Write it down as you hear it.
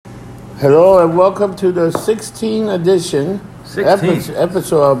Hello and welcome to the 16th edition 16.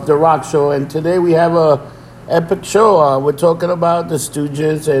 Episode of The Rock Show. And today we have a epic show. We're talking about the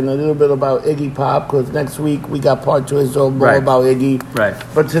Stooges and a little bit about Iggy Pop, because next week we got part two, so more about Iggy. Right.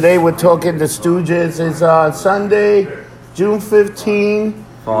 But today we're talking the Stooges. It's Sunday, June 15,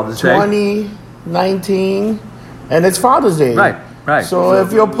 Father's Day. 2019, and it's Father's Day. Right. So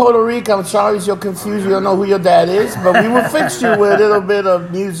if you're Puerto Rican, I'm sorry if you're confused, you don't know who your dad is, but we will fix you with a little bit of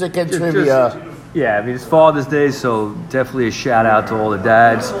music and trivia. It's Father's Day, so definitely a shout out to all the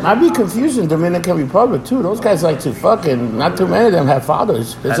dads. I'd be confused in Dominican Republic too. Those guys like to fucking, not too many of them have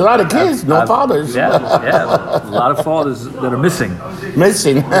fathers. There's a lot of kids, no fathers. Yeah, a lot of fathers that are missing.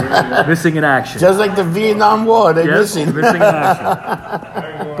 Missing in action. Just like the Vietnam War, they're missing. Missing in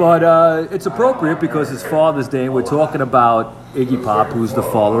action. But it's appropriate because it's Father's Day and we're talking about Iggy Pop, who's the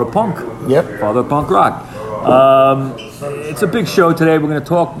father of punk. Yep. Father of punk rock. It's a big show today. We're going to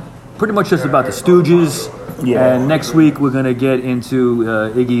talk pretty much just about the Stooges. Yeah. And next week we're going to get into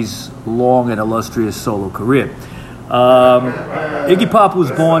Iggy's long and illustrious solo career. Iggy Pop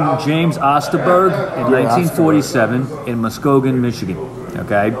was born James Osterberg in 1947 in Muskegon, Michigan.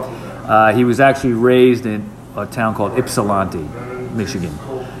 Okay, he was actually raised in a town called Ypsilanti, Michigan,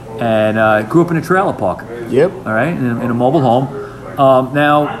 and grew up in a trailer park. Yep. All right, in a mobile home.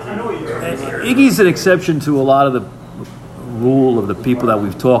 Now, Iggy's an exception to a lot of the rule of the people that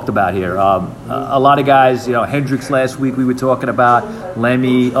we've talked about here. A lot of guys, Hendrix last week we were talking about,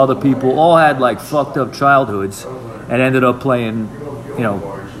 Lemmy, other people, all had like fucked up childhoods and ended up playing,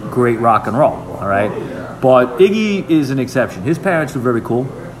 great rock and roll, all right? But Iggy is an exception. His parents were very cool.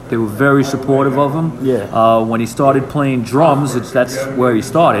 They were very supportive of him. Yeah. When he started playing drums, that's where he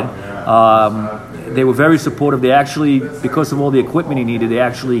started. They were very supportive. They actually, because of all the equipment he needed, they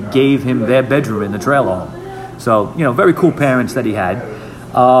actually gave him their bedroom in the trailer home. So, very cool parents that he had.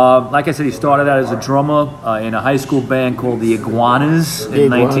 Like I said, he started out as a drummer in a high school band called the Iguanas in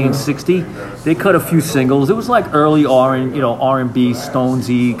 1960. They cut a few singles. It was like early R&B,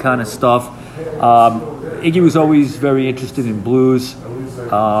 Stonesy kind of stuff. Iggy was always very interested in blues.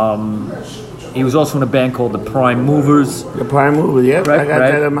 He was also in a band called the Prime Movers. The Prime Movers, yep. Right, I got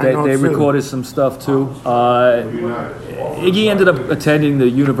that in my notes They too. recorded some stuff too. Iggy ended up attending the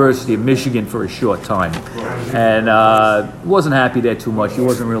University of Michigan for a short time, and wasn't happy there too much. He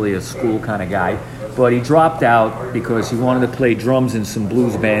wasn't really a school kind of guy, but he dropped out because he wanted to play drums in some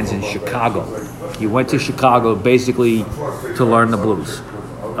blues bands in Chicago. He went to Chicago basically to learn the blues.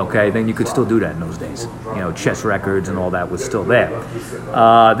 Okay, then you could still do that in those days. Chess Records and all that was still there.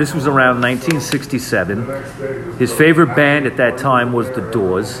 This was around 1967. His favorite band at that time was The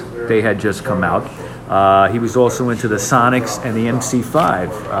Doors. They had just come out. He was also into the Sonics and the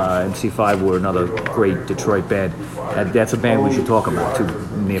MC5. MC5 were another great Detroit band. That's a band we should talk about too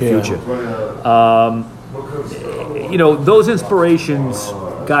in the near future. Those inspirations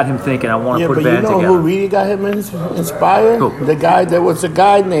got him thinking, I want to put a band together. Who really got him inspired? Who? There was a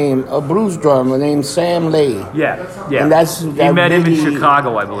guy named, a blues drummer named Sam Lay. Yeah. And he met him in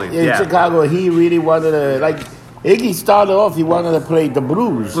Chicago, I believe. In Chicago, he really wanted to, Iggy started off, he wanted to play the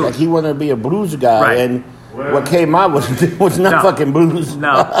blues. Like, he wanted to be a blues guy. Right. And what came out was not fucking blues.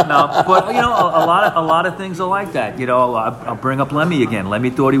 No. But, a lot of things are like that. I'll bring up Lemmy again. Lemmy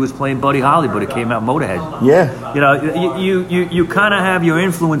thought he was playing Buddy Holly, but it came out Motorhead. Yeah. You kind of have your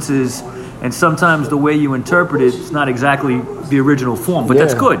influences, and sometimes the way you interpret it is not exactly the original form, but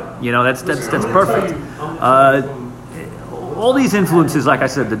that's good. That's perfect. All these influences, like I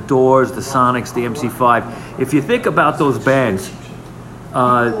said, the Doors, the Sonics, the MC5, if you think about those bands,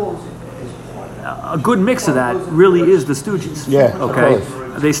 a good mix of that really is the Stooges. Yeah. Okay.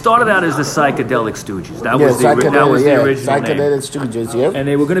 They started out as the Psychedelic Stooges. That was the original Psychedelic name. Stooges. Yep. And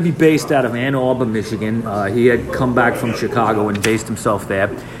they were going to be based out of Ann Arbor, Michigan. He had come back from Chicago and based himself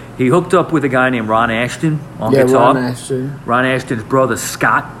there. He hooked up with a guy named Ron Ashton on guitar. Ron Ashton's brother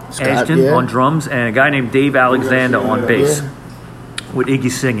Scott Ashton on drums, and a guy named Dave Alexander on bass. With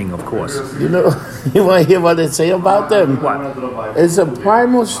Iggy singing, of course. You want to hear what they say about them? What? It's a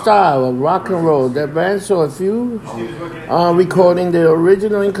primal style of rock and roll. The band saw a few recording the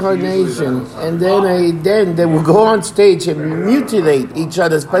original incarnation, and then they would go on stage and mutilate each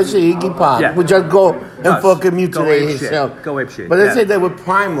other, especially Iggy Pop. Would just go and fucking mutilate himself. Go ape shit. But they said they were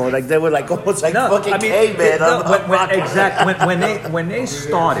primal, like they were like almost like fucking caveman. Exactly. When they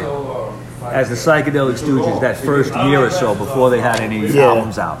started as the Psychedelic Stooges that first year or so before they had any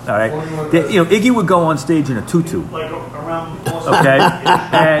albums out, all right? Iggy would go on stage in a tutu, okay?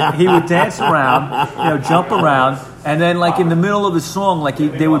 And he would dance around, jump around, And then, like in the middle of the song, like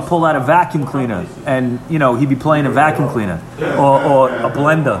they would pull out a vacuum cleaner, and he'd be playing a vacuum cleaner or a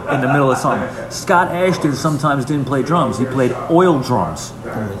blender in the middle of something. Scott Ashton sometimes didn't play drums; he played oil drums,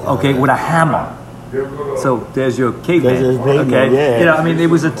 okay, with a hammer. So there's your caveman, okay? Yeah. I mean, it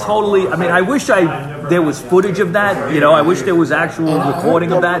was a totally. I mean, I wish there was footage of that. I wish there was actual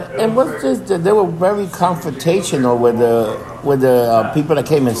recording of that. And what's this? They were very confrontational with the people that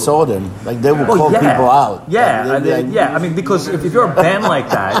came and saw them. Like they would call people out. Yeah, I mean, because if you're a band like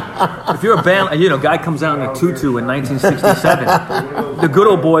that, if you're a band, guy comes out in a tutu in 1967, the good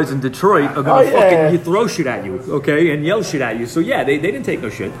old boys in Detroit are gonna fucking throw shit at you, okay, and yell shit at you. So yeah, they didn't take no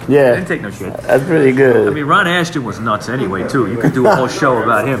shit. Yeah, they didn't take no shit. That's pretty good. I mean, Ron Ashton was nuts anyway too. You could do a whole show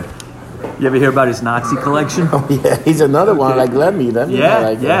about him. You ever hear about his Nazi collection? Oh yeah, he's another one like Lemmy. Yeah,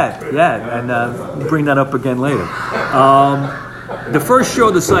 and bring that up again later. The first show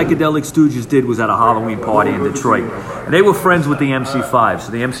the Psychedelic Stooges did was at a Halloween party in Detroit. And they were friends with the MC5,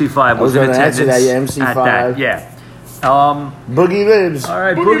 so the MC5 was in attendance at that. Yeah. Boogie lives. All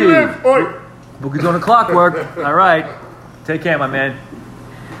right, Boogie. Boogie's on the clockwork. All right. Take care, my man.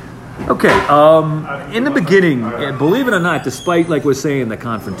 Okay, in the beginning, believe it or not, despite, like we're saying, the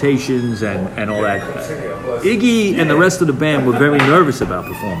confrontations and all that, Iggy and the rest of the band were very nervous about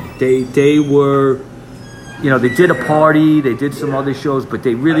performing. They were, they did a party, they did some other shows, but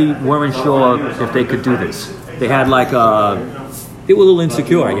they really weren't sure if they could do this. They had they were a little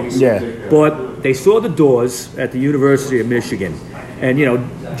insecure, I guess. Yeah. But they saw the Doors at the University of Michigan, and,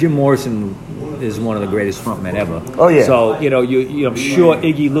 Jim Morrison is one of the greatest frontmen ever. Oh yeah. So I'm sure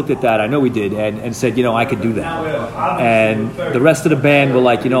Iggy looked at that. I know he did, and said, I could do that. And the rest of the band were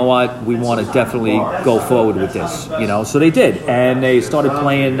like, you know what, we want to definitely go forward with this. So they did, and they started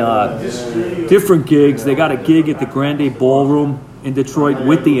playing different gigs. They got a gig at the Grande Ballroom in Detroit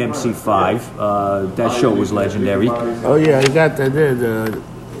with the MC5. That show was legendary. Oh yeah, you got the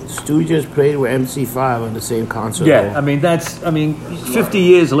Stooges played with MC5 on the same concert. Yeah, I mean, 50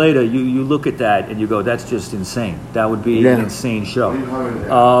 years later, you look at that and you go, that's just insane. That would be an insane show.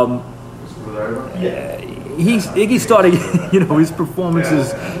 Iggy started, his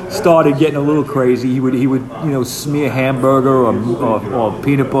performances started getting a little crazy. He would smear hamburger or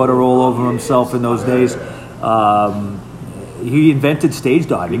peanut butter all over himself in those days. He invented stage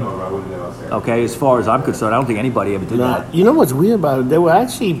diving. Okay, as far as I'm concerned, I don't think anybody ever did that. You know what's weird about it? They were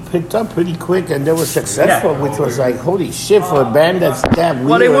actually picked up pretty quick, and they were successful, which was like, holy shit, for a band that's that weird.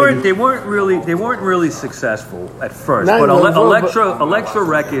 Well, they weren't really successful at first, but Elektra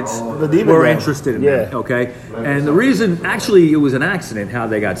Records were interested in them. Okay, and the reason, actually, it was an accident how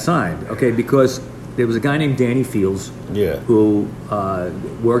they got signed. Okay, because there was a guy named Danny Fields, who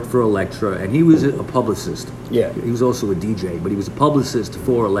worked for Elektra, and he was a publicist. Yeah, he was also a DJ, but he was a publicist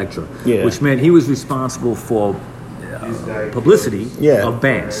for Elektra, yeah. Which meant he was responsible for publicity of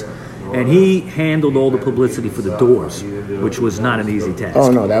bands, and he handled all the publicity for the Doors, which was not an easy task.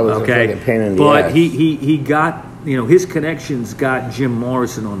 Oh no, that was a pain in the ass. But he got his connections got Jim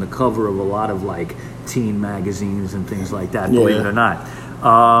Morrison on the cover of a lot of like teen magazines and things like that. Believe it or not.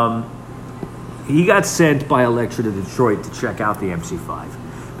 He got sent by Elektra to Detroit to check out the MC5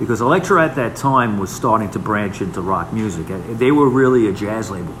 because Elektra at that time was starting to branch into rock music. They were really a jazz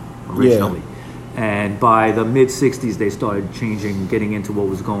label originally. And by the mid-'60s, they started getting into what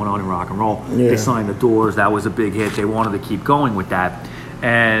was going on in rock and roll. Yeah. They signed the Doors. That was a big hit. They wanted to keep going with that.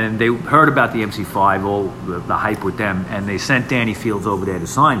 And they heard about the MC5, all the hype with them, and they sent Danny Fields over there to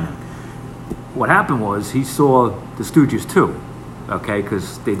sign them. What happened was he saw the Stooges too. Okay,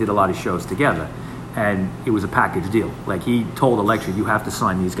 because they did a lot of shows together, and it was a package deal. Like he told Elektra, "You have to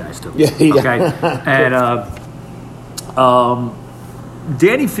sign these guys too." Okay, and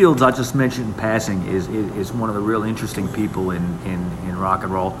Danny Fields, I just mentioned in passing, is one of the real interesting people in rock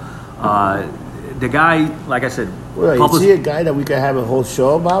and roll. The guy, like I said, is he a guy that we could have a whole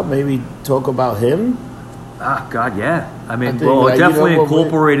show about? Maybe talk about him. Ah, God, yeah. I mean, definitely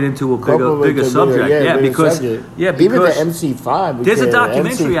incorporated into a bigger subject. Because even the MC5. There's a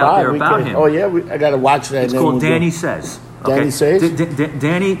documentary out there about him. Oh yeah, I gotta watch that. It's called Danny Says. Danny Says.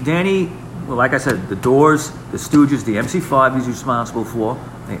 Danny. Well, like I said, the Doors, the Stooges, the MC5 he's responsible for,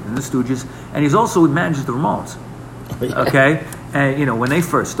 and the Stooges, and he's also manages the Ramones. Okay, and when they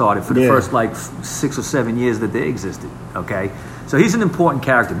first started, for the first like 6 or 7 years that they existed. Okay. So he's an important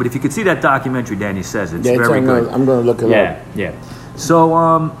character, but if you could see that documentary, Danny Says, it's very good. I'm going to look it up. Yeah. So,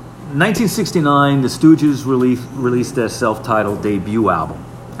 1969, the Stooges released their self-titled debut album.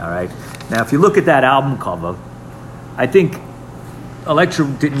 All right. Now, if you look at that album cover, I think Elektra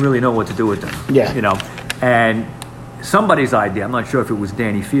didn't really know what to do with them. Yeah. And somebody's idea. I'm not sure if it was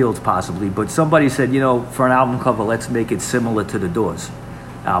Danny Fields possibly, but somebody said, for an album cover, let's make it similar to the Doors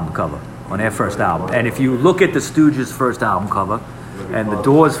album cover on their first album. And if you look at the Stooges' first album cover and the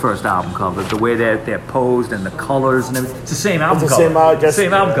Doors' first album cover, the way they're posed and the colors and everything, it's the same album cover.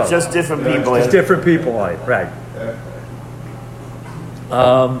 Same album cover. Just different people. Just different people on it, right.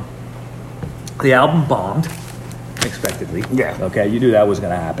 The album bombed, unexpectedly. Yeah. Okay, you knew that was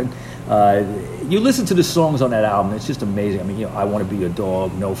going to happen. You listen to the songs on that album, it's just amazing. I mean, I Want to Be Your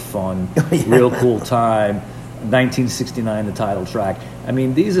Dog, No Fun, Real Cool Time, 1969, the title track. I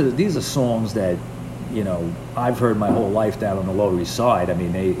mean, these are songs that, I've heard my whole life down on the Lower East Side. I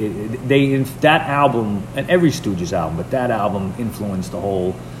mean, that album, and every Stooges album, but that album influenced the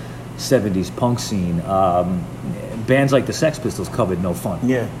whole 70s punk scene. Bands like the Sex Pistols covered No Fun.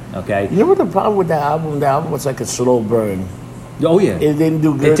 Yeah. Okay? You know what the problem with that album? The album was like a slow burn. Oh, yeah. It didn't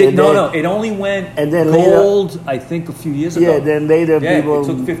do good. It only went and then gold, later, I think, a few years ago. Yeah, then later people...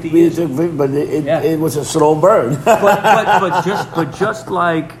 it took 50 years. But it was a slow burn. but just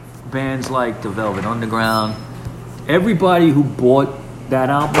like bands like the Velvet Underground, everybody who bought that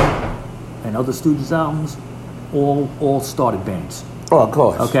album and other Stooges albums all started bands. Oh, of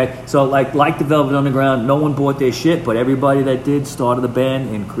course. Okay, so like the Velvet Underground, no one bought their shit, but everybody that did started a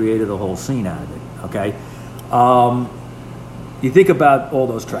band and created a whole scene out of it. Okay, you think about all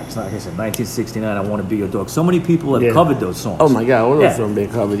those tracks. Like I said, 1969, I Want to Be Your Dog. So many people have covered those songs. Oh my God, all those songs been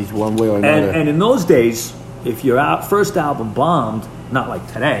covered each one way or another. And in those days, if your first album bombed, not like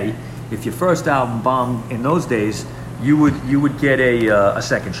today, if your first album bombed in those days, you would get a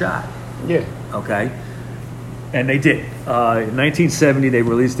second shot. Yeah. Okay. And they did. In 1970, they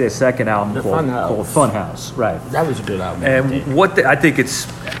released their second album called Funhouse. Right. That was a good album. And I think it's,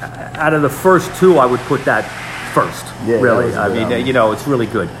 out of the first two, I would put that first. Yeah, really. I mean, it's really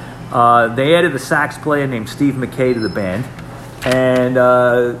good. They added a sax player named Steve McKay to the band. And,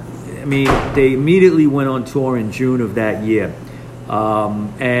 they immediately went on tour in June of that year.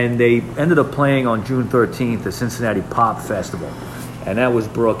 And they ended up playing on June 13th, the Cincinnati Pop Festival. And that was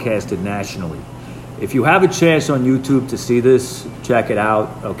broadcasted nationally. If you have a chance on YouTube to see this, check it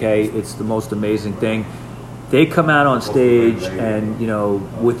out, okay? It's the most amazing thing. They come out on stage and,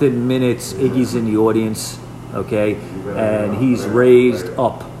 within minutes, Iggy's in the audience, okay? And he's raised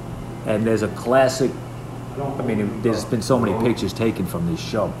up. And there's a classic, there's been so many pictures taken from this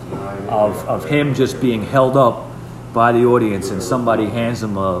show of him just being held up by the audience and somebody hands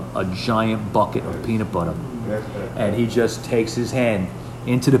him a giant bucket of peanut butter. And he just takes his hand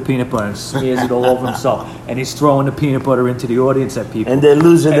into the peanut butter and smears it all over himself, and he's throwing the peanut butter into the audience at people, and they're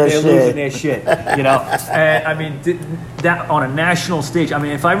losing their shit. And that on a national stage.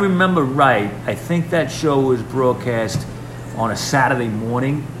 If I remember right, I think that show was broadcast on a Saturday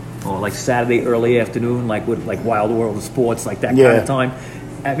morning or like Saturday early afternoon, like with Wild World of Sports, like that kind of time.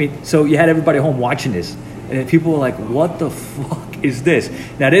 So you had everybody home watching this, and people were like, "What the fuck is this?"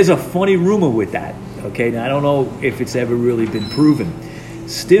 Now there's a funny rumor with that. Okay, now I don't know if it's ever really been proven.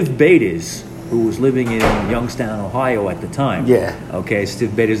 Stiv Bators, who was living in Youngstown, Ohio at the time. Yeah. Okay,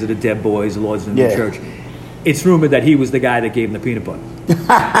 Stiv Bators of the Dead Boys, the Lords of the New Church. It's rumored that he was the guy that gave him the peanut butter.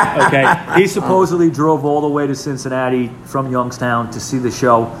 Okay, he supposedly drove all the way to Cincinnati from Youngstown to see the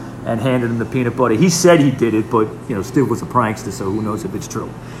show and handed him the peanut butter. He said he did it, but Stiv was a prankster, so who knows if it's true.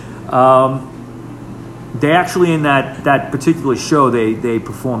 They actually, in that particular show, they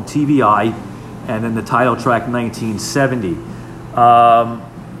performed TVI and then the title track 1970.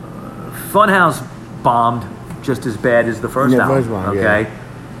 Funhouse bombed just as bad as the first album. Okay,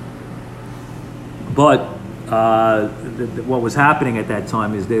 but what was happening at that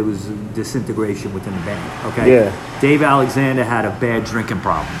time is there was disintegration within the band. Okay, Dave Alexander had a bad drinking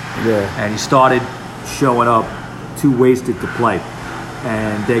problem. And he started showing up too wasted to play.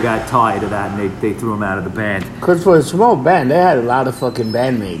 And they got tired of that, and they threw him out of the band. Because for a small band, they had a lot of fucking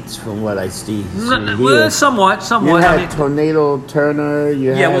bandmates, from what I see. Somewhat. You had Tornado Turner. These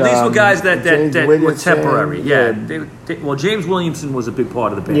were guys that were temporary. James Williamson was a big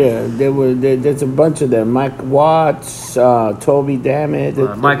part of the band. Yeah, there's a bunch of them. Mike Watts, Toby Dammit.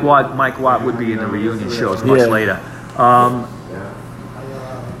 Mike Watt would be in the reunion shows much later.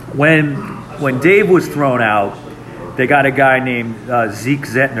 When Dave was thrown out, they got a guy named Zeke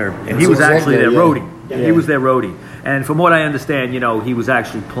Zettner, and he was actually their roadie. He was their roadie. And from what I understand, he was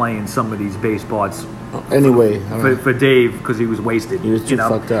actually playing some of these bass parts anyway for Dave because he was wasted. He was too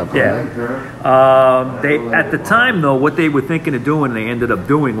fucked up. Yeah. They at the time though, what they were thinking of doing, they ended up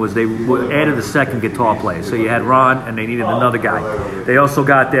doing was they added a second guitar player. So you had Ron, and they needed another guy. They also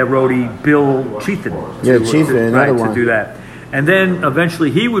got their roadie Bill Cheathan. To do that. And then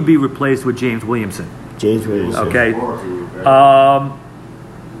eventually he would be replaced with James Williamson. James Williamson. Okay.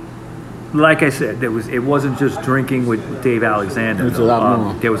 Like I said, it wasn't just drinking with Dave Alexander. There was a lot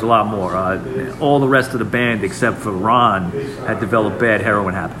more. There was a lot more. All the rest of the band, except for Ron, had developed bad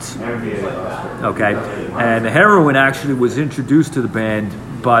heroin habits. Okay, and the heroin actually was introduced to the band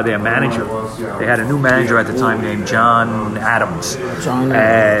by their manager. They had a new manager at the time named John Adams.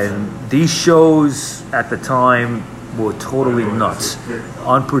 And these shows at the time were totally nuts,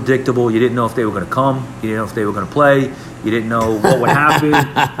 unpredictable. You didn't know if they were going to come. You didn't know if they were going to play. You didn't know what would happen.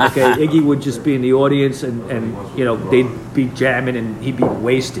 Okay, Iggy would just be in the audience, and you know they'd be jamming, and he'd be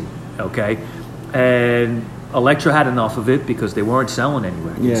wasted. Okay, and Elektra had enough of it because they weren't selling any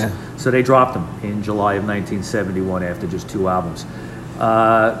records. Yeah. So they dropped him in July of 1971 after just 2 albums.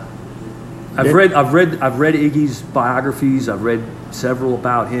 I've read Iggy's biographies. I've read several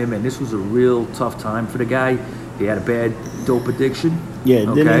about him, and this was a real tough time for the guy. He had a bad dope addiction. Yeah,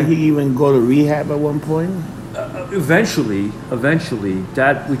 okay? Didn't he even go to rehab at one point? Eventually,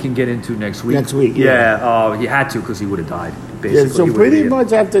 that we can get into next week. Next week, yeah. He had to because he would have died, basically. Yeah, so pretty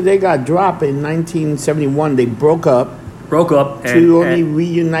much after they got dropped in 1971, they broke up. And only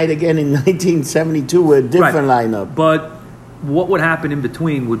reunite again in 1972 with a different lineup. But what would happen in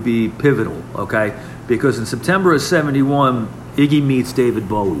between would be pivotal, okay? Because in September of 71, Iggy meets David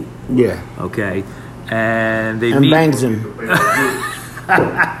Bowie. Yeah. Okay? And they bangs him.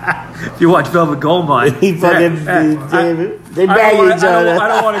 If you watch Velvet Goldmine, they bang each other. I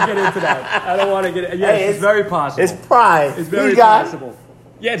don't want to get into that. I don't want to get. Yes, it's very possible. It's pride. It's very possible.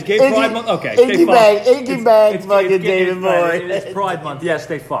 Yeah, it's Gay Pride Month. Okay, Iggy bang, fucking David Bowie. It's Pride Month. Yes,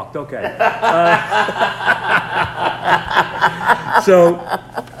 they fucked. Okay. So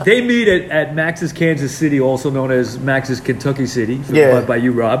they meet at Max's Kansas City, also known as Max's Kentucky City, by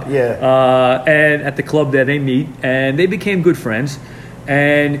you, Rob. Yeah. And at the club there, they meet, and they became good friends.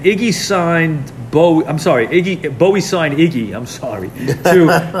 And Iggy signed Bowie. I'm sorry, Bowie signed Iggy. I'm sorry,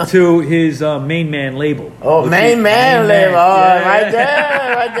 to his Main Man label. Oh, Main Man label.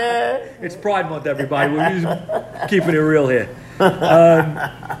 Yeah. Right there. It's Pride Month, everybody. We're just keeping it real here.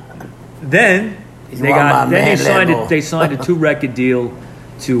 Then they signed a 2-record deal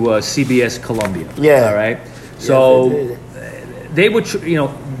to CBS Columbia. Yeah. All right. So they would,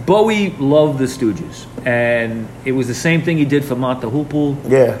 Bowie loved the Stooges, and it was the same thing he did for Mott the Hoople.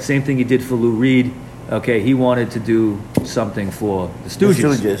 Yeah. Same thing he did for Lou Reed. Okay, he wanted to do something for the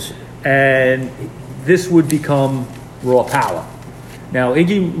Stooges. And this would become Raw Power. Now,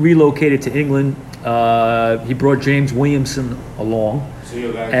 Iggy relocated to England. He brought James Williamson along. See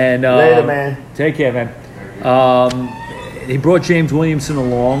you guys. And, later, man. Take care, man. He brought James Williamson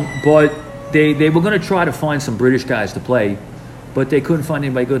along, but they were going to try to find some British guys to play, but they couldn't find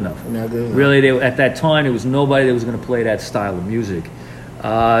anybody good enough. Not good enough. Really, at that time, there was nobody that was going to play that style of music.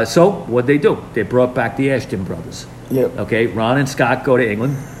 So what'd they do? They brought back the Ashton brothers. Yep. Okay, Ron and Scott go to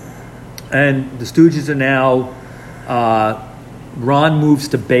England, and the Stooges are now. Ron moves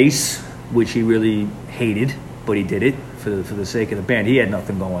to bass, which he really hated, but he did it for the sake of the band. He had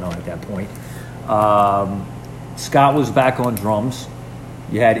nothing going on at that point. Scott was back on drums.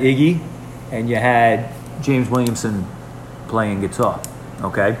 You had Iggy, and you had James Williamson playing guitar.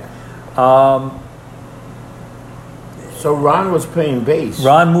 Okay. So Ron was playing bass.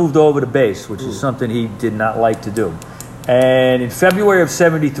 Ron moved over to bass, which is something he did not like to do. And in February of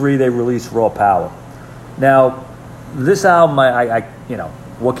 '73, they released Raw Power. Now, this album,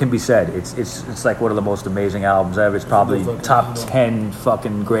 what can be said? It's like one of the most amazing albums ever. It's probably top 10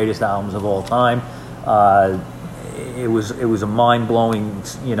 fucking greatest albums of all time. It was a mind-blowing,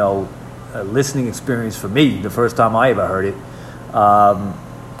 listening experience for me the first time I ever heard it.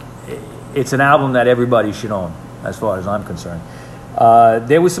 It's an album that everybody should own, as far as I'm concerned.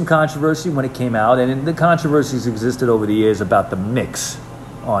 There was some controversy when it came out, and the controversies existed over the years about the mix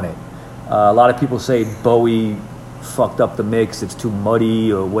on it. A lot of people say Bowie fucked up the mix, it's too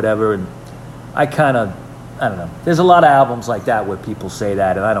muddy or whatever, and I don't know. There's a lot of albums like that where people say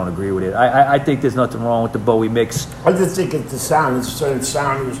that, and I don't agree with it. I think there's nothing wrong with the Bowie mix. I just think it's the sound. It's a certain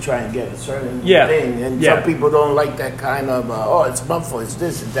sound he was trying to get, a certain thing. And some people don't like that kind of, it's muffled, it's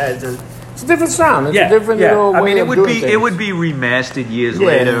this and that. It's a different sound. It's a different little way of doing things. It would be remastered years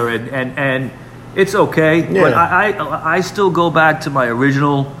later, and it's okay. Yeah. But I still go back to my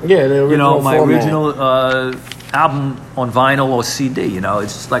original, the original my format. original album on vinyl or CD.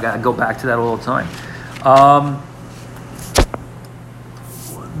 It's just like I go back to that all the time.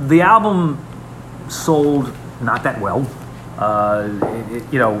 The album sold not that well.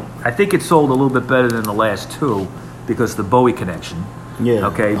 I think it sold a little bit better than the last two because of the Bowie connection. Yeah.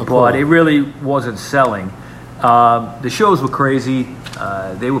 Okay, but it really wasn't selling. The shows were crazy.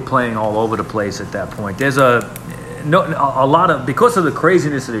 They were playing all over the place at that point. There's a lot of, because of the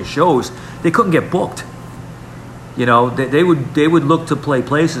craziness of their shows, they couldn't get booked. You know, they would look to play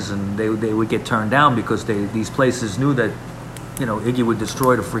places, and they would get turned down because these places knew that, you know, Iggy would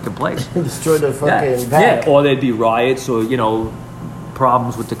destroy the freaking place. Destroy the fucking back. Or there'd be riots, or, you know,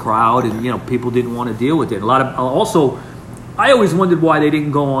 problems with the crowd, and, you know, people didn't want to deal with it. A lot of also, I always wondered why they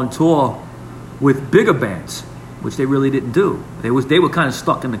didn't go on tour with bigger bands, which they really didn't do. They were kind of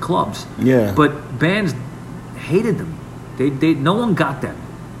stuck in the clubs. Yeah. But bands hated them. They no one got them.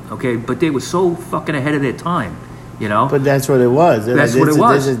 Okay, but they were so fucking ahead of their time. You know, but that's what it was. That's what it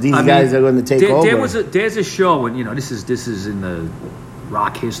was. These guys are going to take over. There's a show, and, you know, this is in the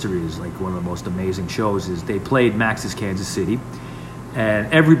rock history, is like one of the most amazing shows. Is they played Max's Kansas City,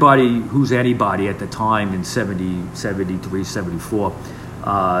 and everybody who's anybody at the time in 70, 73, 74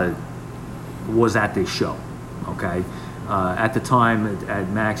 was at this show. Okay, at the time at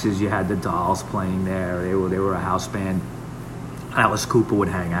Max's, you had the Dolls playing there. They were a house band. Alice Cooper would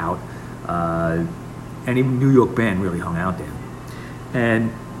hang out. Any New York band really hung out there.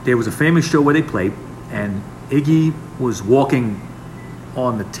 And there was a famous show where they played, and Iggy was walking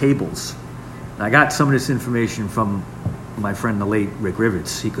on the tables. And I got some of this information from my friend, the late Rick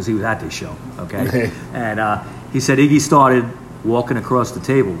Rivets, because he was at this show, okay? And he said Iggy started walking across the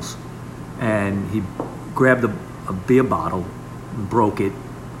tables, and he grabbed a beer bottle and broke it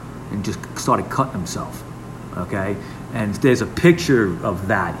and just started cutting himself, okay? And there's a picture of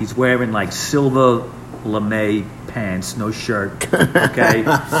that. He's wearing like silver lame pants, no shirt, okay?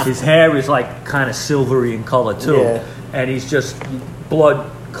 His hair is like kind of silvery in color too. Yeah. And he's just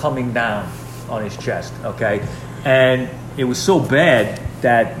blood coming down on his chest, okay? And it was so bad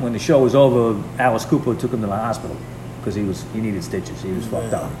that when the show was over, Alice Cooper took him to the hospital because he needed stitches. He was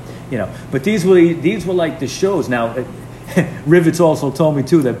fucked up, you know. But these were like the shows. Now, Rivets also told me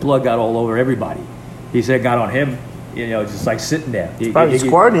too that blood got all over everybody. He said it got on him. You know, just like sitting there. Probably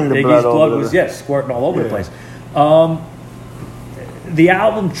squirting the blood over was, squirting all over the place. The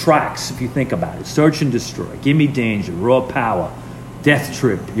album tracks, if you think about it, Search and Destroy, Gimme Danger, Raw Power, Death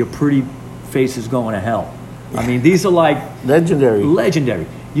Trip, Your Pretty Face is Going to Hell. I mean, these are like... Legendary.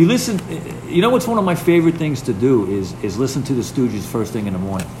 You listen... You know what's one of my favorite things to do is listen to the Stooges first thing in the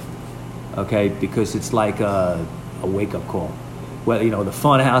morning. Okay? Because it's like a wake-up call. Well, you know, the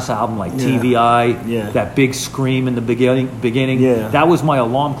Funhouse album, like TVI, that big scream in the beginning. Yeah. That was my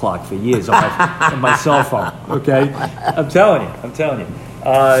alarm clock for years on my cell phone. Okay, I'm telling you,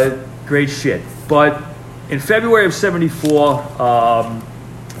 great shit. But in February of '74,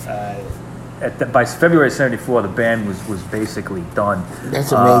 by February of '74, the band was basically done.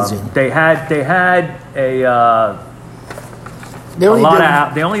 That's amazing. They had a. They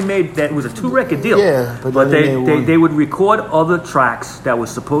only made that. It was a 2-record deal. Yeah, but they would record other tracks that was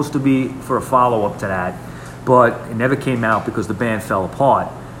supposed to be for a follow-up to that, but it never came out because the band fell apart.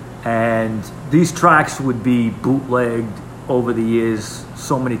 And these tracks would be bootlegged over the years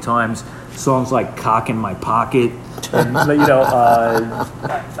so many times. Songs like "Cock in My Pocket," and, you know,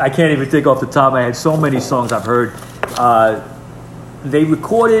 I can't even think off the top of my head. So many songs I've heard. They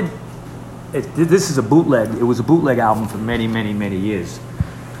recorded. This is a bootleg. It was a bootleg album for many, many, many years.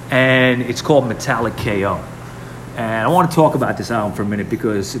 And it's called Metallic KO. And I want to talk about this album for a minute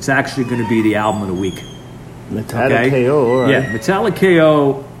because it's actually going to be the album of the week. Metallic KO, all right. Yeah, Metallic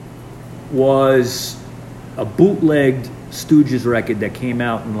KO was a bootlegged Stooges record that came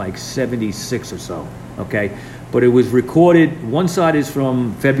out in like 76 or so, okay? But it was recorded, one side is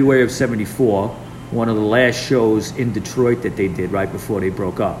from February of 74, one of the last shows in Detroit that they did right before they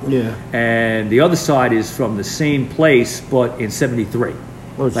broke up. Yeah. And the other side is from the same place, but in 73.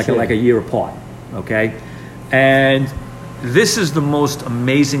 Like a year apart, okay? And this is the most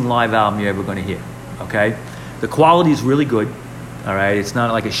amazing live album you're ever going to hear, okay? The quality is really good, all right? It's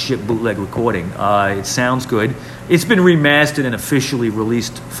not like a shit bootleg recording. It sounds good. It's been remastered and officially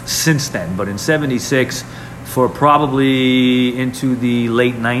released since then, but in 76, for probably into the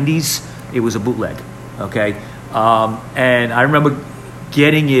late 90s, it was a bootleg, okay? And I remember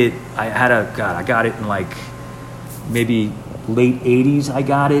getting it. I got it in like maybe late 80s. I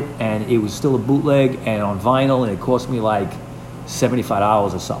got it, and it was still a bootleg and on vinyl, and it cost me like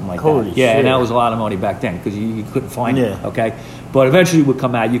 $75 or something like Holy that. Yeah, shit. and that was a lot of money back then because you couldn't find it, okay? But eventually it would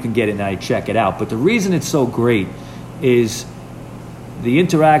come out. You can get it now. You check it out. But the reason it's so great is the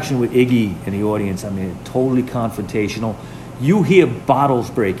interaction with Iggy and the audience. I mean, totally confrontational. You hear bottles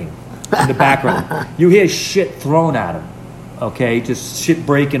breaking in the background. You hear shit thrown at him, okay? Just shit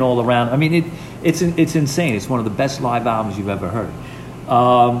breaking all around. I mean, it's insane. It's one of the best live albums you've ever heard.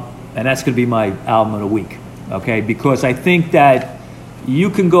 And that's going to be my album of the week, okay? Because I think that you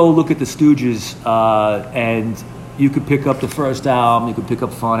can go look at the Stooges, and you could pick up the first album, you could pick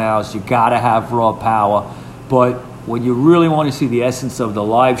up Funhouse, you gotta have Raw Power, but when you really want to see the essence of the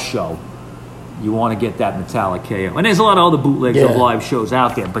live show, you want to get that Metallica KO. And there's a lot of other bootlegs of live shows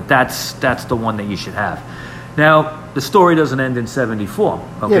out there, but that's the one that you should have. Now, the story doesn't end in 74.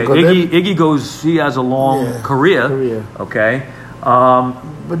 Okay, Iggy goes, he has a long career. Okay.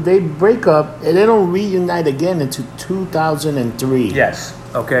 But they break up and they don't reunite again until 2003. Yes.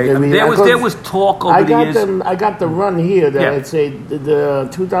 Okay. There was talk over the years. I got the run here that I'd say the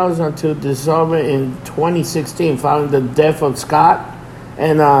 2002 dissolved in 2016 following the death of Scott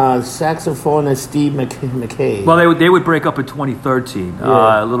and saxophonist Steve McKay. Well, they would break up in 2013,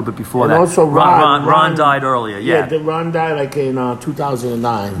 a little bit before and that. Also Ron died earlier. Yeah, Ron died like in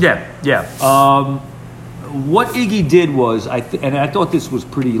 2009. Yeah. What Iggy did was, and I thought this was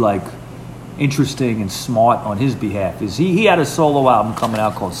pretty like interesting and smart on his behalf, is he had a solo album coming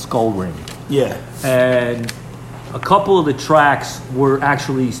out called Skull Ring. Yeah. And a couple of the tracks were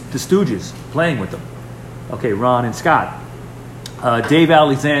actually the Stooges playing with them. Okay, Ron and Scott. Dave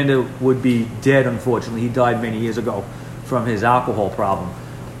Alexander would be dead, unfortunately. He died many years ago from his alcohol problem.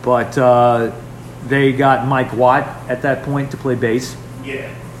 But they got Mike Watt at that point to play bass.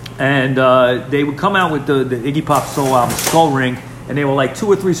 Yeah. And they would come out with the Iggy Pop solo album, Skull Ring, and they were like 2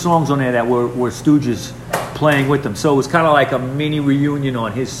 or 3 songs on there that were Stooges playing with them. So it was kind of like a mini reunion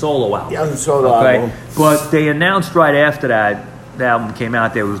on his solo album. Yeah, the solo album. But they announced right after that, the album came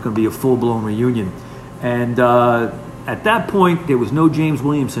out, there was going to be a full-blown reunion. And at that point, there was no James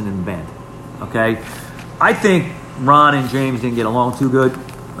Williamson in the band. Okay? I think Ron and James didn't get along too good.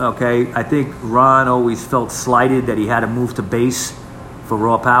 Okay? I think Ron always felt slighted that he had to move to bass for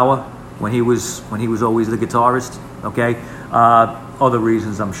Raw Power when he was always the guitarist. Okay? Other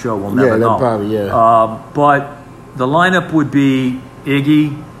reasons I'm sure we'll never know. Probably, but the lineup would be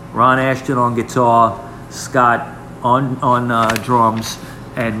Iggy, Ron Ashton on guitar, Scott on drums,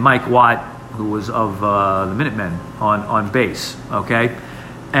 and Mike Watt, who was of the Minutemen, on bass. Okay,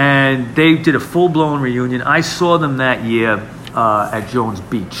 and they did a full-blown reunion. I saw them that year at Jones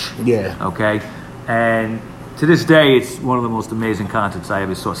Beach. Yeah. Okay, and to this day, it's one of the most amazing concerts I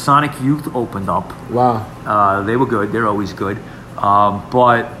ever saw. Sonic Youth opened up. Wow. They were good. They're always good.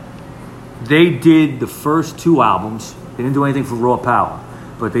 But they did the first 2 albums. They didn't do anything for Raw Power,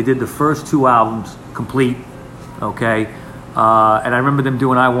 but they did the first 2 albums complete. Okay. And I remember them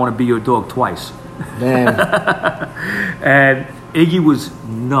doing I Want to Be Your Dog twice. Damn. And Iggy was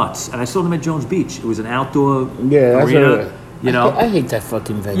nuts. And I saw them at Jones Beach. It was an outdoor arena. You know, I hate that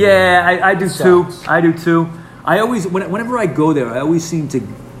fucking venue. Yeah, I do too. I do too. I always, whenever I go there, I always seem to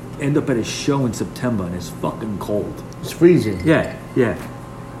end up at a show in September and it's fucking cold. It's freezing. Yeah.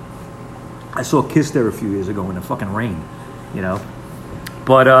 I saw Kiss there a few years ago in the fucking rain, you know.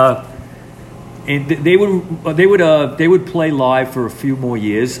 But they would play live for a few more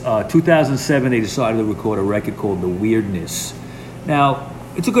years. 2007, they decided to record a record called The Weirdness. Now,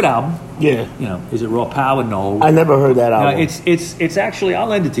 it's a good album. Yeah. You know, is it Raw Power? No. I never heard that album. No, it's actually, I'll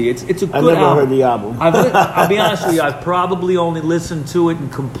lend it to you. It's a good album. I never heard the album. I'll be honest with you, I've probably only listened to it in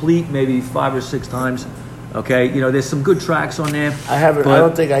complete maybe 5 or 6 times. Okay, you know, there's some good tracks on there. I haven't. I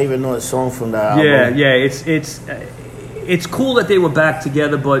don't think I even know a song from that album. Yeah. It's cool that they were back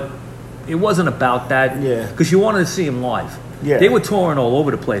together, but it wasn't about that. Yeah. Because you wanted to see them live. Yeah. They were touring all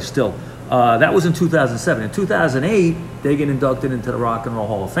over the place still. That was in 2007. In 2008, they get inducted into the Rock and Roll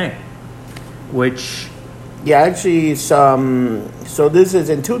Hall of Fame, which... Yeah, actually, so this is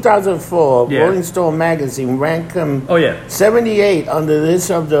in 2004, Rolling Stone magazine ranked him 78 on the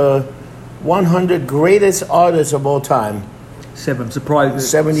list of the 100 greatest artists of all time. I'm surprised.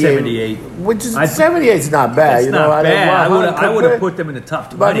 78. Which is 78 is not bad. It's not bad. I would have put them in the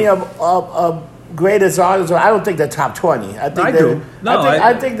top 20. But I mean, greatest artists, I don't think they're top 20. I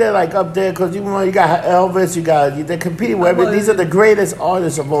think they're like up there because you got Elvis, they're competing with everything. These are the greatest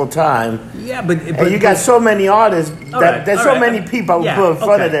artists of all time. Yeah, but and you got so many artists that there's so many people who put in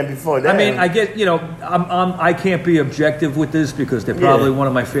front of them before that. I mean, I get, you know, I can't be objective with this because they're probably one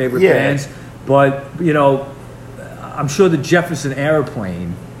of my favorite bands. But, you know, I'm sure the Jefferson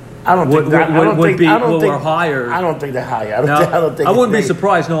Airplane would be higher. I don't think they're higher. I wouldn't be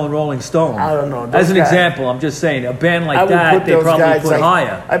surprised knowing Rolling Stone. I don't know. As an example, I'm just saying, a band like that, they probably put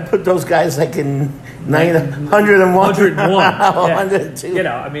higher. I'd put those guys like in 101. 102. You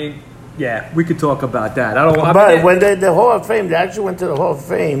know, I mean, yeah, we could talk about that. But when the Hall of Fame, they actually went to the Hall of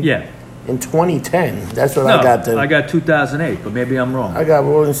Fame. Yeah. In 2010, that's what I got. I got 2008, but maybe I'm wrong. I got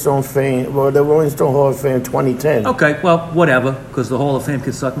Rolling Stone Fame, the Rolling Stone Hall of Fame 2010. Okay, well, whatever, because the Hall of Fame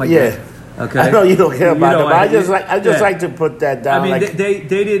can suck my dick. Okay, I know you don't care about them. I just yeah. like to put that down. I mean, like, they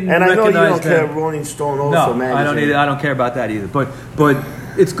didn't. and I know you don't care. them. Rolling Stone also, No, magazine. I don't either. I don't care about that either. But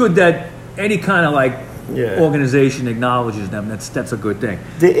it's good that any kind of like organization acknowledges them. That's a good thing.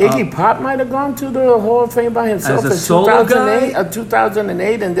 The Iggy Pop might have gone to the Hall of Fame by himself as a in solo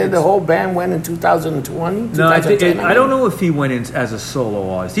 2008, and then the whole band went in 2020. No, I don't know if he went in as a solo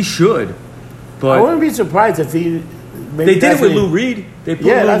artist. He should, but I wouldn't be surprised if he. They did it with Lou Reed. They put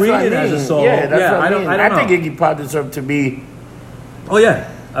Lou Reed in as a solo. Yeah, that's what I mean. I think Iggy Pop deserved to be. Oh yeah,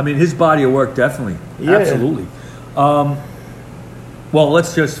 I mean his body of work definitely, absolutely. Well,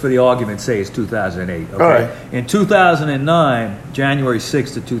 let's just for the argument's sake, it's 2008. Okay, right. In 2009, January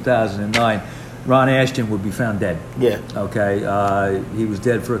 6th of 2009, Ron Ashton would be found dead. Yeah. Okay, he was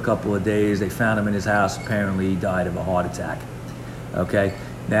dead for a couple of days. They found him in his house. Apparently, he died of a heart attack. Okay,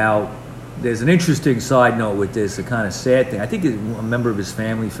 now. There's an interesting side note with this, a kind of sad thing. I think a member of his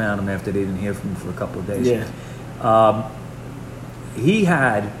family found him after they didn't hear from him for a couple of days. Yeah. He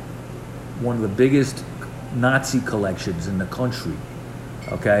had one of the biggest Nazi collections in the country.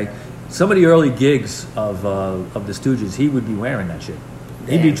 Okay, some of the early gigs of the Stooges, he would be wearing that shit.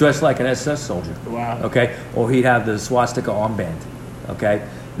 He'd be dressed like an SS soldier. Wow. Okay, or he'd have the swastika armband. Okay,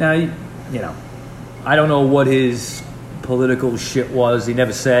 now you know, I don't know what his political shit was. He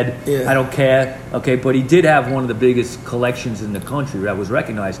never said. I don't care. Okay, but he did have one of the biggest collections in the country that was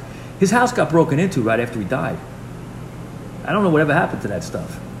recognized. His house got broken into right after he died. I don't know whatever happened to that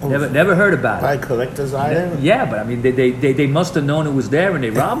stuff. Never heard about By it. collector's item? Yeah, but I mean, they must have known it was there and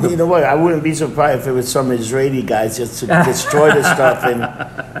they robbed him. You know what? I wouldn't be surprised if it was some Israeli guys just to destroy the stuff,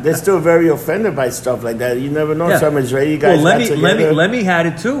 and they're still very offended by stuff like that. You never know. Yeah. Some Israeli guys. Well, Lemmy had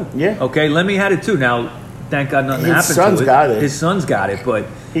it too. Yeah. Okay, Lemmy had it too. Now, thank God nothing happened to it. His son's got it. His son's got it, but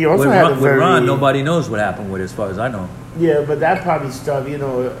he also with Ron, nobody knows what happened with it, as far as I know. Yeah, but that probably stuff, you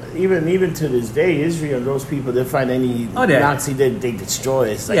know, even to this day, Israel, those people, they find any Nazi, they destroy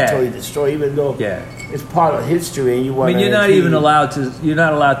it. It's like totally destroy, even though it's part of history, and you want. I mean, you're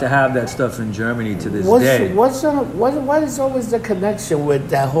not allowed to have that stuff in Germany to this day. What is always the connection with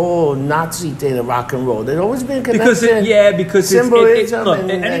that whole Nazi thing in rock and roll? There's always been a connection. Because symbolism. Look,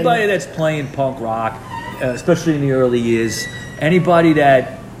 anybody that's playing punk rock, especially in the early years, anybody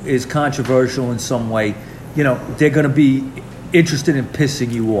that is controversial in some way, you know, they're going to be interested in pissing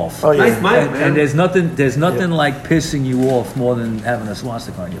you off. Oh, yeah. Nice mic, man. And there's nothing like pissing you off more than having a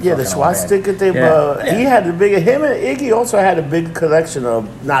swastika on your the swastika thing. He had the bigger. Him and Iggy also had a big collection of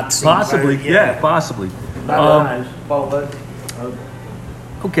Nazi. Possibly, possibly.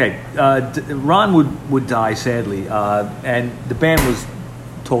 Okay, Ron would die sadly, and the band was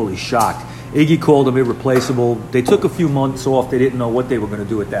totally shocked. Iggy called him irreplaceable. They took a few months off. They didn't know what they were going to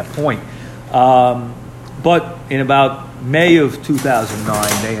do at that point. But in about May of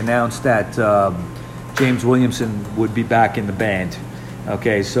 2009, they announced that James Williamson would be back in the band.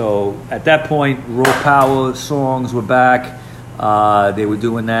 Okay, so at that point, Raw Power songs were back. They were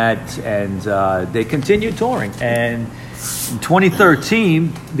doing that, and they continued touring. And in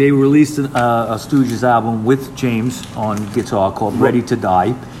 2013, they released a Stooges album with James on guitar called Ready to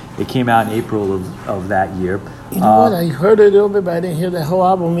Die. It came out in April of that year. You know what? I heard it a little bit, but I didn't hear the whole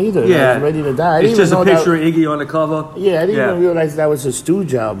album either. Yeah, Ready to Die. It's just a picture of Iggy on the cover. Yeah, I didn't even realize that was a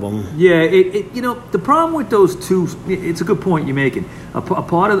Stooge album. Yeah, you know, the problem with those two. It's a good point you're making. The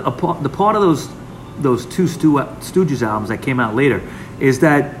part of those two Stooges albums that came out later is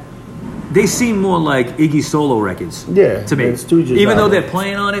that they seem more like Iggy solo records. Yeah, to me, Stooges even though album. they're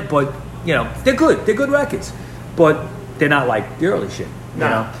playing on it, but you know, they're good. They're good records, but they're not like the early shit. You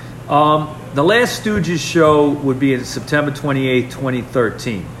know? The last Stooges show would be in September 28th,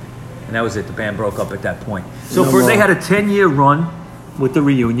 2013. And that was it. The band broke up at that point. So they had a 10-year run with the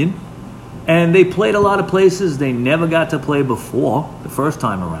reunion. And they played a lot of places they never got to play before the first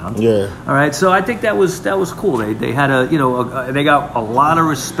time around. Yeah. All right. So I think that was cool. They had they got a lot of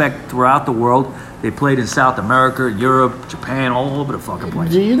respect throughout the world. They played in South America, Europe, Japan, all over the fucking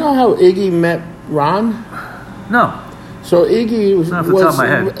place. Do you know how Iggy met Ron? No. So Iggy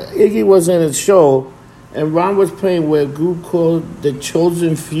was in a show, and Ron was playing with a group called The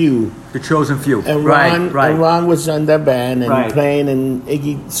Chosen Few. The Chosen Few. And Ron was on that band and playing, and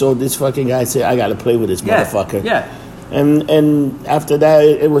Iggy. So this fucking guy said, "I got to play with this motherfucker." Yeah. And after that,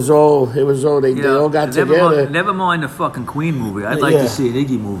 it was all they all got together. Never mind the fucking Queen movie. I'd like to see an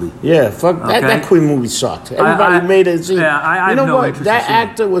Iggy movie. Yeah, fuck that Queen movie sucked. Everybody made it. I know what? That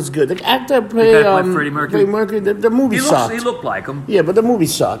actor was good. The actor played Freddie Mercury. The movie sucked. He looked like him. Yeah, but the movie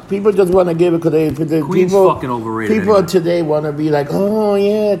sucked. People just want to give it because Queen's fucking overrated. People today want to be like, oh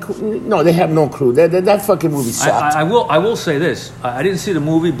yeah, no, they have no clue. That fucking movie sucked. I will say this. I didn't see the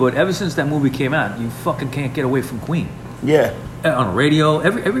movie, but ever since that movie came out, you fucking can't get away from Queen. Yeah. On the radio,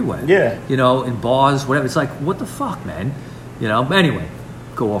 everywhere. Yeah. You know, in bars, whatever. It's like, what the fuck, man? You know. Anyway,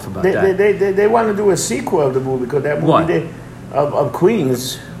 go off about that. They want to do a sequel of the movie because that movie of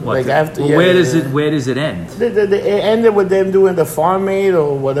Queens. What? Like after. Well, where does it end? It ended with them doing the Farm Aid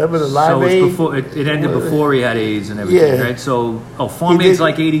or whatever, the Live Aid. So it ended before he had AIDS and everything, right? So Farm Aid's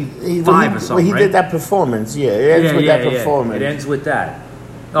like 85 or something, Well, he right? did that performance. Yeah, it ends with that performance. It ends with that.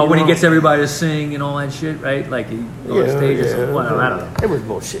 Oh, when he gets everybody to sing and all that shit, right? Like he on stage or something. Well, I don't know. It was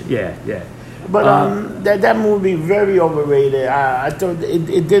bullshit. Yeah. But that movie very overrated. I thought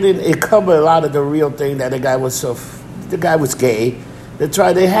it covered a lot of the real thing that the guy was gay.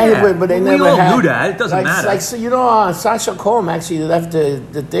 They had it with, but they never had. We all knew that. It doesn't matter. Like so, Sasha Colm actually left the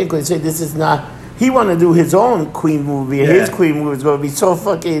thing because he said this is not. He wanted to do his own Queen movie, and his Queen movie was going to be so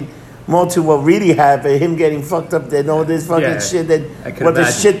fucking. More to what really happened, him getting fucked up than all this fucking shit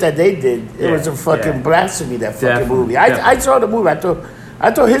the shit that they did. It was a fucking blasphemy, that fucking movie. I saw the movie.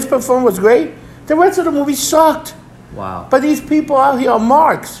 I thought his performance was great. The rest of the movie sucked. Wow. But these people out here are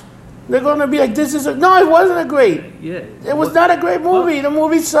marks. They're gonna be like, no, it wasn't a great. Yeah. It was not a great movie. The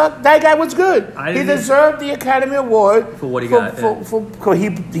movie sucked. That guy was good. He deserved the Academy Award for what he got.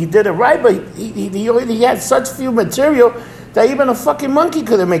 He did it right, but he had such few material that even a fucking monkey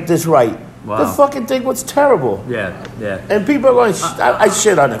couldn't make this right. Wow. The fucking thing was terrible. Yeah. And people are going, I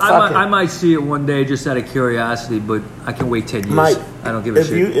shit on it. I might see it one day just out of curiosity, but I can wait 10 years. I don't give a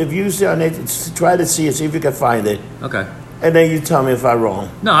shit. If you see on it, try to see it, see if you can find it. Okay. And then you tell me if I'm wrong.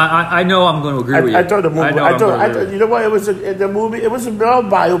 No, I know I'm going to agree with you. I thought the movie. I thought you know what? It was the movie. It was a real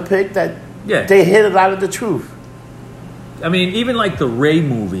biopic that they hit a lot of the truth. I mean, even like the Ray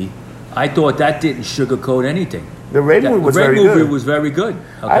movie, I thought that didn't sugarcoat anything. The Ray movie was very good. The Ray movie was very good.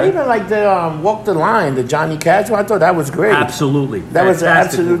 Okay? I even like the Walk the Line, the Johnny Cash one. I thought that was great. Absolutely. That was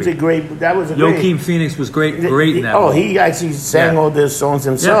absolutely great. That was a great. Joaquin Phoenix was great in that movie. He actually sang all those songs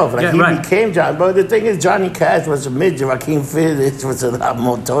himself. He became John. But the thing is, Johnny Cash was a midget. Joaquin Phoenix was a lot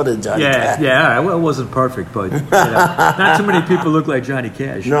more taller than Johnny Cash. Yeah. Well, it wasn't perfect, but not too many people look like Johnny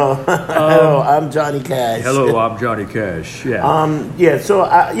Cash. No. Hello, I'm Johnny Cash. Hello, I'm Johnny Cash. Yeah. So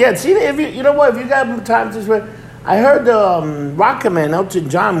see, if you know what, if you got time to swear. I heard the Rocketman, Elton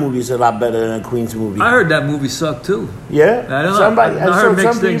John movie is a lot better than Queen's movie. I heard that movie sucked too. Yeah? I don't know. I heard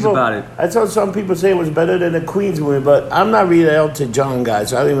mixed things about it. I saw some people say it was better than the Queen's movie, but I'm not really an Elton John guy,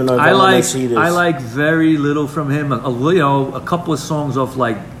 so I don't even know if I want to see this. I like very little from him. A couple of songs off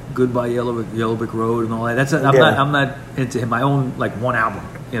like Goodbye Yellow Brick Road and all that. I'm not into him. I own like one album,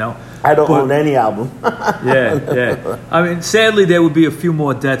 I don't own any album. Yeah. I mean, sadly, there would be a few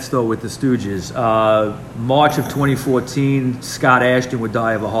more deaths, though, with the Stooges. March of 2014, Scott Ashton would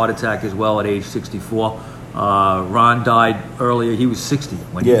die of a heart attack as well at age 64. Ron died earlier. He was 60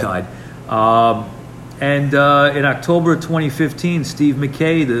 when he died. And in October of 2015, Steve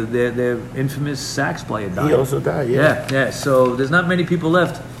McKay, their infamous sax player, died. He also died, Yeah. So there's not many people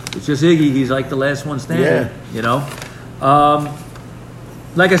left. It's just Iggy. He's like the last one standing,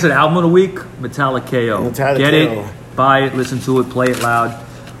 Like I said, album of the week, Metallica KO. Get it, buy it, listen to it, play it loud.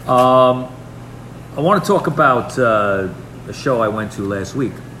 I want to talk about a show I went to last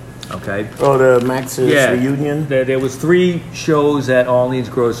week. Okay. Oh, the Max's reunion? There was 3 shows at Orleans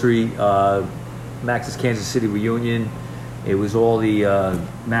Grocery. Max's Kansas City reunion. It was all the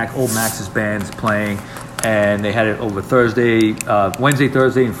old Max's bands playing. And they had it over Wednesday,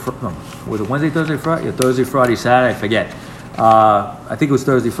 Thursday, was it Wednesday, Thursday, Friday? Yeah, Thursday, Friday, Saturday, I forget. I think it was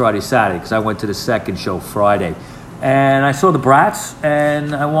Thursday, Friday, Saturday, because I went to the second show Friday. And I saw the Brats,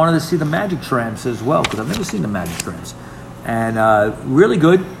 and I wanted to see the Magic Tramps as well, because I've never seen the Magic Tramps. And really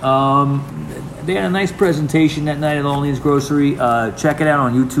good. They had a nice presentation that night at Orleans Grocery. Check it out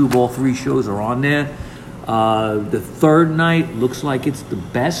on YouTube. All 3 shows are on there. The third night looks like it's the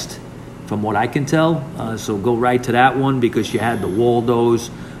best, from what I can tell. So go right to that one, because you had the Waldos,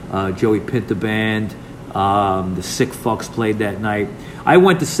 Joey Pinta Band, the Sick Fucks played that night. I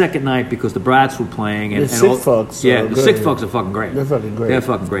went the second night because the Brats were playing. The Sick Fucks. Yeah, the Sick Fucks are fucking great. They're fucking great. They're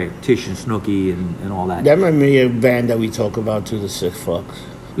fucking great. Tish and Snooki and all that. That might be a band that we talk about too, the Sick Fucks.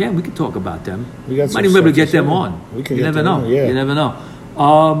 Yeah, we could talk about them. We got might even be able to get them on. We can you get never them know. On, yeah. You never know.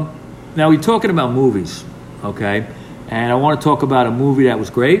 Now we're talking about movies, okay? And I want to talk about a movie that was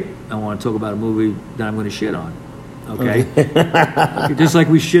great. I want to talk about a movie that I'm going to shit on. Okay? Okay, just like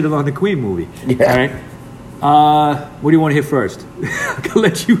we shitted on the Queen movie. Yeah. All right? What do you want to hear first? I'll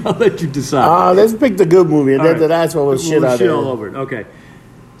let you decide. Let's pick the good movie, and All then right. the last one was shit We'll out shit there. all over it. Okay.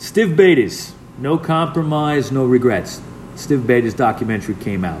 Stiv Bators, No Compromise, No Regrets. Stiv Bators documentary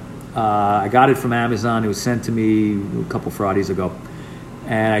came out. I got it from Amazon. It was sent to me a couple Fridays ago.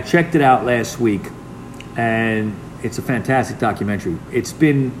 And I checked it out last week. And it's a fantastic documentary. It's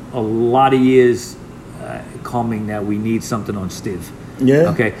been a lot of years coming that we need something on Stiv. Yeah.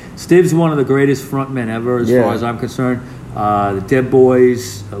 Okay. Stiv's one of the greatest frontmen ever, as Yeah. far as I'm concerned. The Dead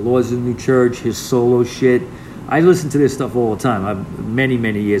Boys, Lords of the New Church, his solo shit. I listen to this stuff all the time.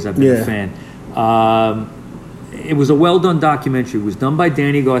 Many years I've been a fan. It was a well-done documentary. It was done by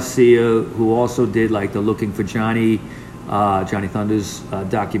Danny Garcia, who also did like the Looking for Johnny Thunders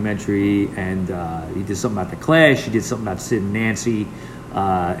documentary, and he did something about the Clash. He did something about Sid and Nancy,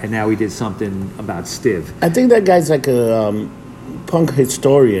 and now he did something about Stiv. I think that guy's like a punk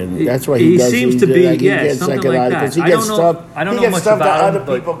historian. That's why He does. seems to be, he yeah, gets something a lot like because that. he gets stuff. I don't he know gets much stuff about that him, other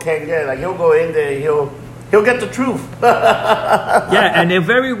but- people can't get. Like he'll go in there, he'll get the truth. Yeah, and they're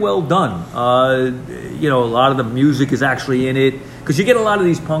very well done. A lot of the music is actually in it, because you get a lot of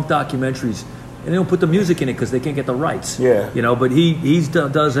these punk documentaries and they don't put the music in it because they can't get the rights. Yeah. But he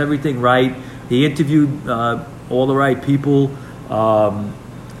does everything right. He interviewed all the right people,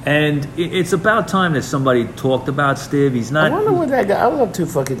 and it's about time that somebody talked about Stiv. He's I not wonder what that guy. I would love to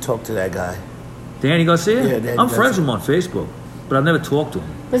fucking talk to that guy. Danny Garcia. Yeah, Danny I'm friends Garcia. with him on Facebook, but I've never talked to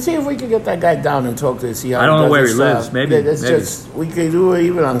him. Let's see if we can get that guy down and talk to him. See how I don't he know does where his he lives. stuff. Maybe- Let's maybe. just we can do it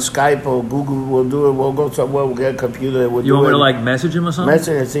even on Skype or Google. We'll do it. We'll go somewhere. We'll get a computer. We'll You do want me it. to like message him or something?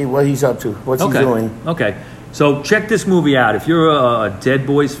 Message and see what he's up to. What's he doing? Okay. So check this movie out. If you're a Dead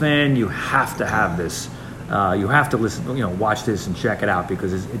Boys fan, you have to have this. You have to listen, watch this and check it out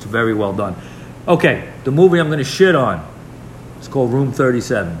because it's very well done. Okay, the movie I'm going to shit on. It's called Room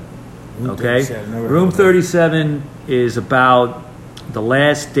 37. Okay? 37, never heard Room of it. 37 is about the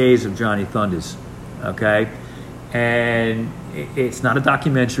last days of Johnny Thunders. Okay? And it's not a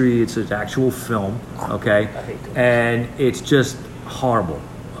documentary, it's an actual film. Okay? I hate those. And it's just horrible.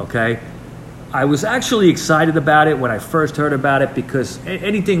 Okay? I was actually excited about it when I first heard about it because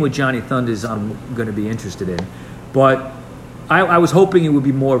anything with Johnny Thunders I'm going to be interested in. But I was hoping it would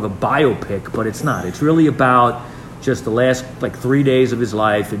be more of a biopic, but it's not. It's really about just the last 3 days of his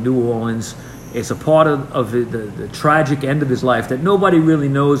life in New Orleans. It's a part of the tragic end of his life that nobody really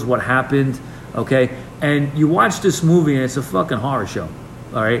knows what happened, okay? And you watch this movie and it's a fucking horror show,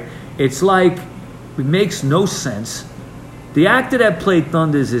 all right? It's like, it makes no sense. The actor that played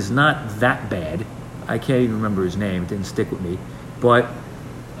Thunders is not that bad. I can't even remember his name. It didn't stick with me. But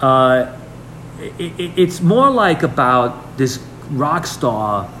it's more like about this rock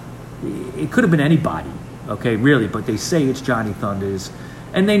star. It could have been anybody, okay, really. But they say it's Johnny Thunders.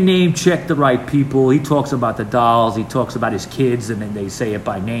 And they name check the right people. He talks about the dolls. He talks about his kids. And then they say it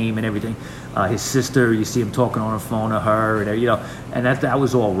by name and everything. His sister, you see him talking on the phone to her. And that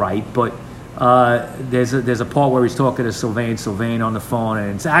was all right. But there's a part where he's talking to Sylvain on the phone,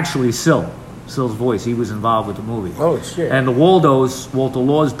 and it's actually Syl's voice. He was involved with the movie. Oh shit! And the Waldos, Walter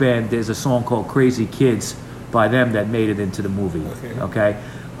Law's band, there's a song called "Crazy Kids" by them that made it into the movie. Okay,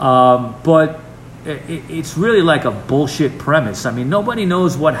 but it's really like a bullshit premise. I mean, nobody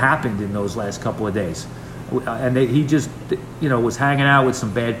knows what happened in those last couple of days, and he just was hanging out with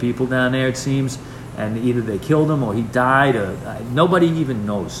some bad people down there. It seems, and either they killed him or he died, or nobody even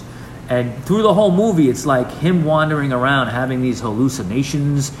knows. And through the whole movie, it's like him wandering around having these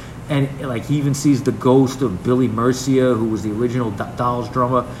hallucinations. And like he even sees the ghost of Billy Mercia, who was the original Dolls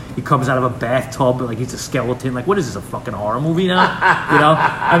drummer. He comes out of a bathtub like he's a skeleton. Like, what is this, a fucking horror movie now?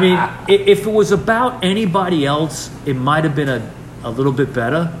 I mean, if it was about anybody else, it might have been a little bit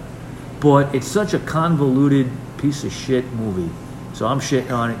better. But it's such a convoluted piece of shit movie. So I'm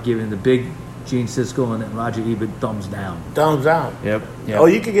shitting on it, giving the big Gene Siskel and Roger Ebert thumbs down. Thumbs down. Yep. Oh,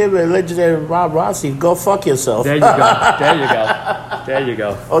 you could give it a legendary Rob Rossi. Go fuck yourself. There you go. There you go. There you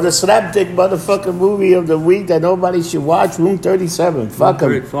go. Or the slapdick motherfucking movie of the week that nobody should watch, Room 37. Fuck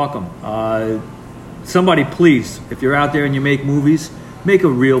him. Fuck them. Somebody, please, if you're out there and you make movies, make a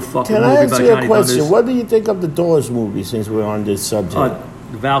real fucking Can movie I about ask you a Johnny question? Thunders. What do you think of the Doors movie since we're on this subject?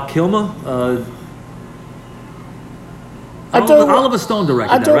 Val Kilmer. I thought Oliver Stone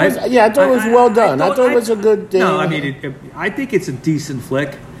directed I that, thought right? it was well done. I thought it was a good thing. No, I mean, I think it's a decent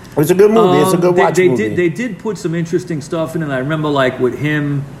flick. It's a good movie. It's a good watch movie. They did put some interesting stuff in it. I remember, like, with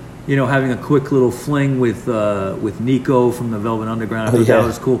him having a quick little fling with Nico from the Velvet Underground. I thought that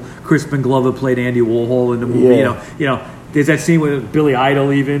was cool. Crispin Glover played Andy Warhol in the movie. There's that scene with Billy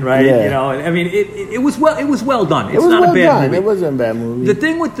Idol, even, right? Yeah. It was well done. It's it was not well a bad done. movie. It wasn't a bad movie. The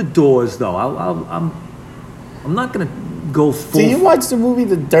thing with the Doors, though, I'm not gonna go full. Did you watch the movie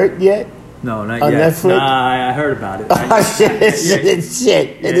The Dirt yet? No, not on yet. Netflix? Nah, I heard about it. It's shit.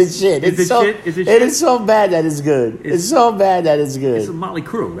 It is shit. Is it shit? Is it It shit? is so bad that it's good. It's so bad that it's good. It's a Motley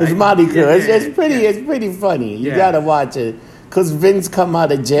Crue, right? It's Motley Crue. Yeah, It's pretty funny. You Yeah. gotta watch it. Because Vince come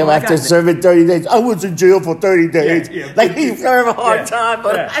out of jail Well, I after got it. serving 30 days. I was in jail for 30 days. Yeah. Like, he served a hard time,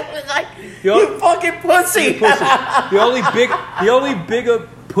 but Yeah. I was like, The you fucking pussy. The only bigger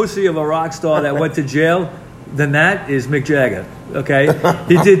pussy of a rock star that went to jail than that is Mick Jagger. Okay,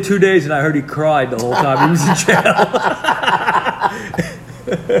 he did 2 days, and I heard he cried the whole time he was in jail.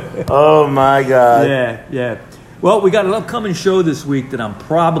 Oh, my God. Yeah. Well, we got an upcoming show this week that I'm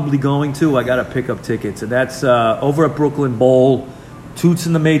probably going to. I got to pick up tickets, and that's over at Brooklyn Bowl. Toots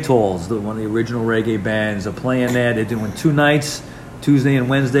and the Maytals, one of the original reggae bands, are playing there. They're doing 2 nights, Tuesday and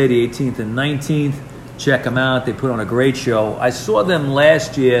Wednesday, the 18th and 19th. Check them out. They put on a great show. I saw them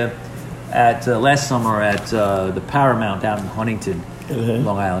last summer at the Paramount down in Huntington,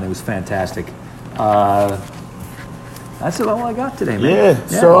 Long Island. It was fantastic. That's all I got today, man. Yeah.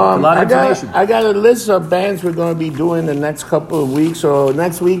 So a lot of information. I got a list of bands we're going to be doing the next couple of weeks. So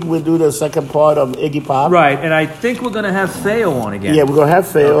next week we'll do the second part of Iggy Pop. Right, and I think we're going to have Feo on again. Yeah, we're going to have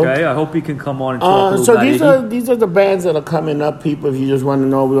Phil. Okay, I hope he can come on and talk a little So about Iggy. these are the bands that are coming up, people. If you just want to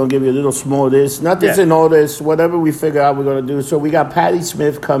know, we're going to give you a little small of this. Nothing's Yeah. in all this. Whatever we figure out, we're going to do. So we got Patti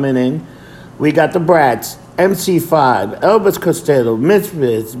Smith coming in. We got the Brats, MC5, Elvis Costello,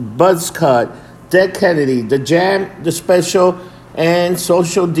 Misfits, Buzzcut, Dead Kennedy, The Jam, The Special, and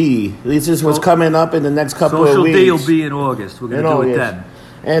Social D. This is what's coming up in the next couple Social of weeks. D will be in August. We're going to do it then.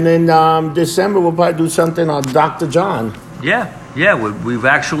 And in December, we'll probably do something on Dr. John. Yeah. We've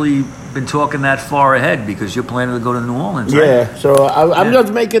actually been talking that far ahead because you're planning to go to New Orleans, right? Yeah, so I'm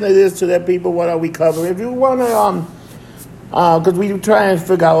just making it is to let people what are we covering. If you want to, because we try and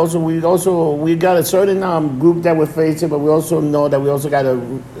figure out we got a certain group that we're facing, but we also know that we also got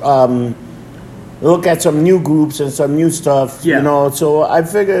to look at some new groups and some new stuff, So I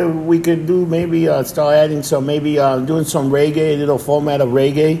figure we could do maybe start adding some, doing some reggae, a little format of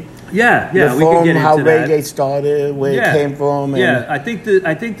reggae. Yeah, we can get into how that. reggae started, where it came from. And I think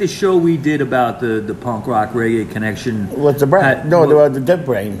the show we did about the punk rock reggae connection was the Brad? No, they were the Dead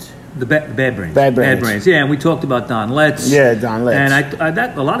Brains. The Bad Brains. Bad Brains. Yeah, and we talked about Don Letts. Yeah, Don Letts. And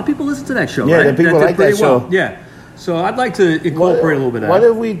a lot of people listen to that show, yeah, right? the people did like pretty that show. well. Yeah. So I'd like to incorporate a little bit of that. What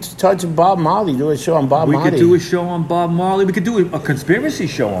if we touch Bob Marley, do a show on Bob Marley? We could do a show on Bob Marley. We could do a conspiracy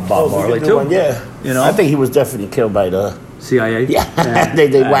show on Bob Marley, too. One, yeah. I think he was definitely killed by the CIA. Yeah,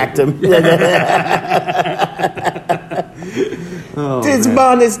 they whacked him. This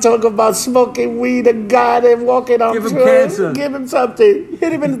man is talking about smoking weed and God and walking on Give him through. cancer. Give him something.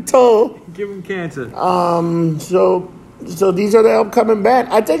 Hit him in the toe. Give him cancer. So these are the upcoming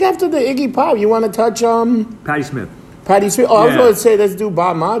bands. I think after the Iggy Pop, you want to touch Patti Smith. Patti Smith. Oh, I was going to say let's do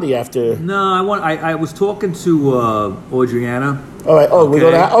Bob Marley after. No, I was talking to Audriana. All right. Oh, we're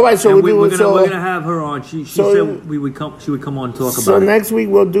gonna. All right. So we're gonna have her on. She said we would come. She would come on and talk about it. So next week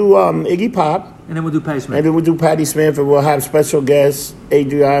we'll do Iggy Pop, and then we'll do Patti Smith. And then we'll do Patti Smith, and we'll have special guests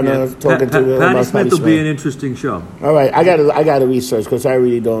Adriana talking to Patti Smith will be an interesting show. All right. I gotta research because I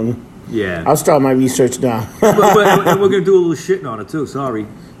really don't. Yeah. I'll start my research now. And we're gonna do a little shitting on it too. Sorry.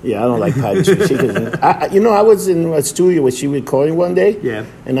 Yeah, I don't like Patti Smith. I was in a studio where she was recording one day. Yeah.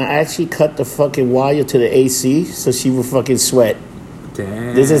 And I actually cut the fucking wire to the AC so she would fucking sweat.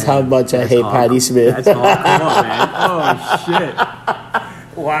 Damn. This is how much I hate Patti Smith. That's hardcore, man. Oh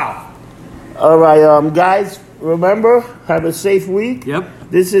shit! Wow. All right, guys. Remember, have a safe week. Yep.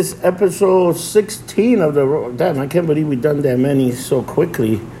 This is episode 16 of the. Damn, I can't believe we've done that many so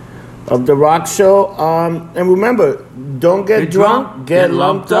quickly. Of the Rock Show. And remember, don't get drunk, get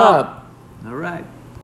lumped up. All right.